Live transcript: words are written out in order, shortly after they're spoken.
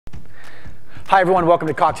Hi everyone, welcome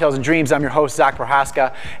to Cocktails and Dreams. I'm your host, Zach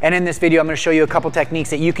PROHASKA, and in this video I'm going to show you a couple techniques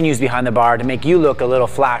that you can use behind the bar to make you look a little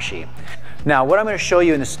flashy. Now, what I'm going to show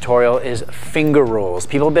you in this tutorial is finger rolls.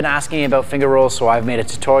 People have been asking me about finger rolls, so I've made a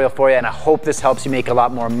tutorial for you, and I hope this helps you make a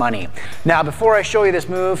lot more money. Now, before I show you this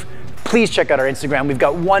move, please check out our Instagram. We've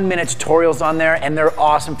got 1-minute tutorials on there, and they're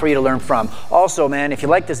awesome for you to learn from. Also, man, if you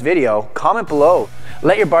like this video, comment below.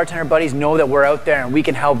 Let your bartender buddies know that we're out there and we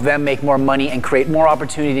can help them make more money and create more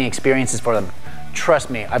opportunity and experiences for them. Trust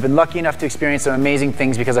me, I've been lucky enough to experience some amazing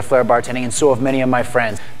things because of flair bartending, and so have many of my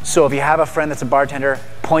friends. So if you have a friend that's a bartender,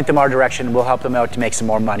 point them our direction. We'll help them out to make some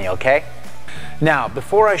more money, okay? Now,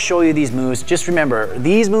 before I show you these moves, just remember,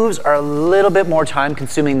 these moves are a little bit more time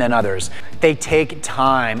consuming than others. They take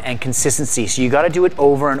time and consistency, so you gotta do it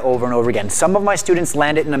over and over and over again. Some of my students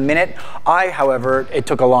land it in a minute. However, it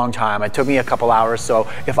took a long time. It took me a couple hours, so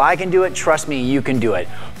if I can do it, trust me, you can do it.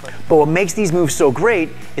 But what makes these moves so great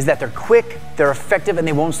is that they're quick, they're effective, and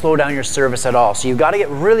they won't slow down your service at all. So you've gotta get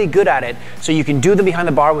really good at it so you can do them behind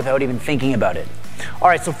the bar without even thinking about it. All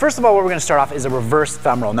right, so first of all, what we're gonna start off is a reverse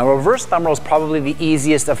thumb roll. Now, a reverse thumb roll is probably the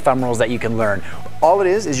easiest of thumb rolls that you can learn. All it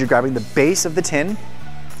is you're grabbing the base of the tin,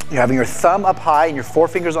 you're having your thumb up high and your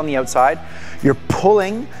forefingers on the outside. You're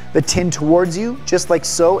pulling the tin towards you, just like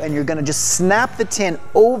so, and you're gonna just snap the tin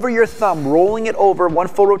over your thumb, rolling it over, one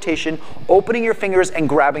full rotation, opening your fingers and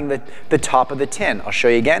grabbing the top of the tin. I'll show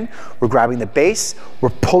you again. We're grabbing the base, we're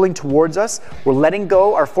pulling towards us, we're letting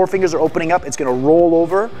go, our forefingers are opening up, it's gonna roll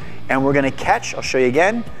over, and we're gonna catch. I'll show you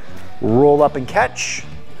again. Roll up and catch,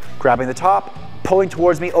 grabbing the top, pulling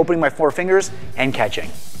towards me, opening my forefingers, and catching.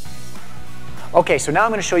 Okay, so now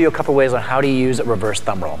I'm gonna show you a couple ways on how to use a reverse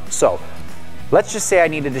thumb roll. So, let's just say I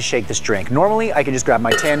needed to shake this drink. Normally, I could just grab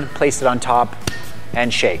my tin, place it on top,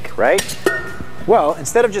 and shake, right? Well,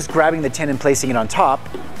 instead of just grabbing the tin and placing it on top,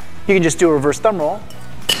 you can just do a reverse thumb roll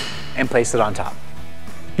and place it on top.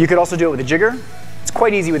 You could also do it with a jigger. It's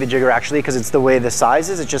quite easy with a jigger actually, because it's the way the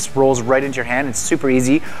size is. It just rolls right into your hand. It's super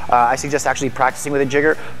easy. I suggest actually practicing with a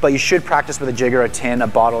jigger, but you should practice with a jigger, a tin, a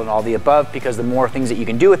bottle, and all the above, because the more things that you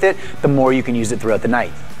can do with it, the more you can use it throughout the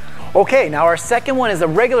night. Okay, now our second one is a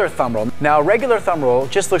regular thumb roll. Now a regular thumb roll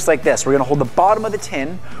just looks like this. We're gonna hold the bottom of the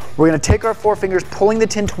tin, we're gonna take our forefingers, pulling the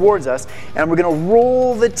tin towards us, and we're gonna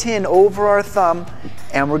roll the tin over our thumb,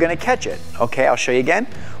 and we're gonna catch it. Okay, I'll show you again.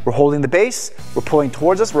 We're holding the base, we're pulling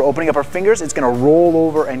towards us, we're opening up our fingers, it's gonna roll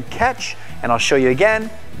over and catch, and I'll show you again.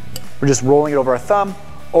 We're just rolling it over our thumb,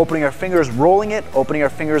 opening our fingers, rolling it, opening our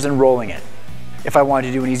fingers and rolling it. If I wanted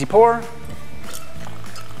to do an easy pour,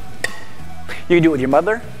 you can do it with your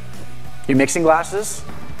muddler, your mixing glasses.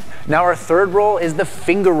 Now our third roll is the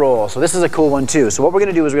finger roll. So this is a cool one too. So what we're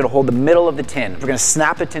gonna do is we're gonna hold the middle of the tin. We're gonna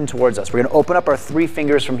snap the tin towards us. We're gonna open up our 3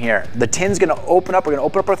 fingers from here. The tin's gonna open up, we're gonna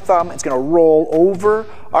open up our thumb, it's gonna roll over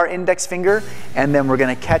our index finger, and then we're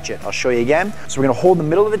gonna catch it. I'll show you again. So we're gonna hold the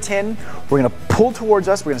middle of the tin, we're gonna pull towards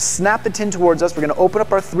us, we're gonna snap the tin towards us, we're gonna open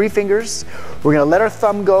up our 3 fingers, we're gonna let our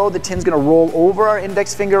thumb go, the tin's gonna roll over our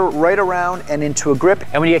index finger, right around and into a grip.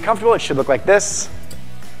 And when you get comfortable, it should look like this.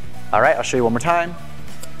 All right, I'll show you one more time.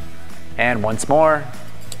 And once more,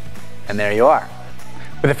 and there you are.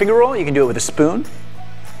 With a finger roll, you can do it with a spoon,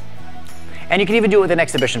 and you can even do it with an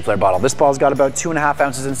exhibition flair bottle. This ball's got about 2.5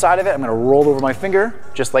 ounces inside of it. I'm gonna roll over my finger,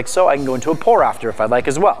 just like so. I can go into a pour after if I'd like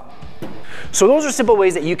as well. So those are simple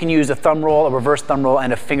ways that you can use a thumb roll, a reverse thumb roll,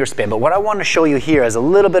 and a finger spin. But what I want to show you here is a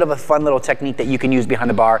little bit of a fun little technique that you can use behind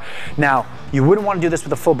the bar. Now, you wouldn't want to do this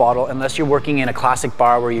with a full bottle unless you're working in a classic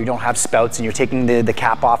bar where you don't have spouts and you're taking the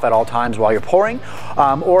cap off at all times while you're pouring,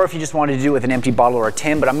 or if you just wanted to do it with an empty bottle or a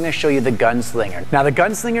tin. But I'm going to show you the gunslinger. Now, the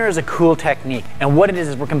gunslinger is a cool technique, and what it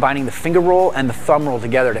is we're combining the finger roll and the thumb roll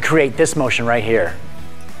together to create this motion right here.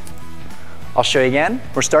 I'll show you again.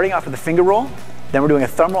 We're starting off with the finger roll, then we're doing a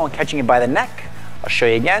thumb roll and catching it by the neck. I'll show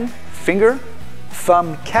you again. Finger,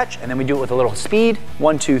 thumb, catch, and then we do it with a little speed.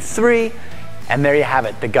 1, 2, 3, and there you have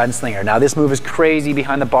it, the gunslinger. Now this move is crazy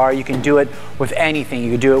behind the bar. You can do it with anything.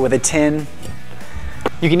 You can do it with a tin.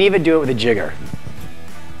 You can even do it with a jigger.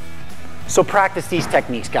 So practice these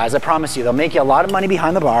techniques, guys. I promise you, they'll make you a lot of money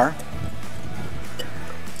behind the bar.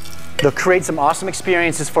 They'll create some awesome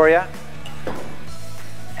experiences for you,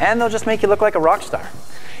 and they'll just make you look like a rock star.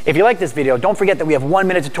 If you like this video, don't forget that we have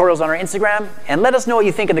 1-minute tutorials on our Instagram, and let us know what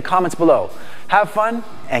you think in the comments below. Have fun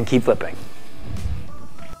and keep flipping.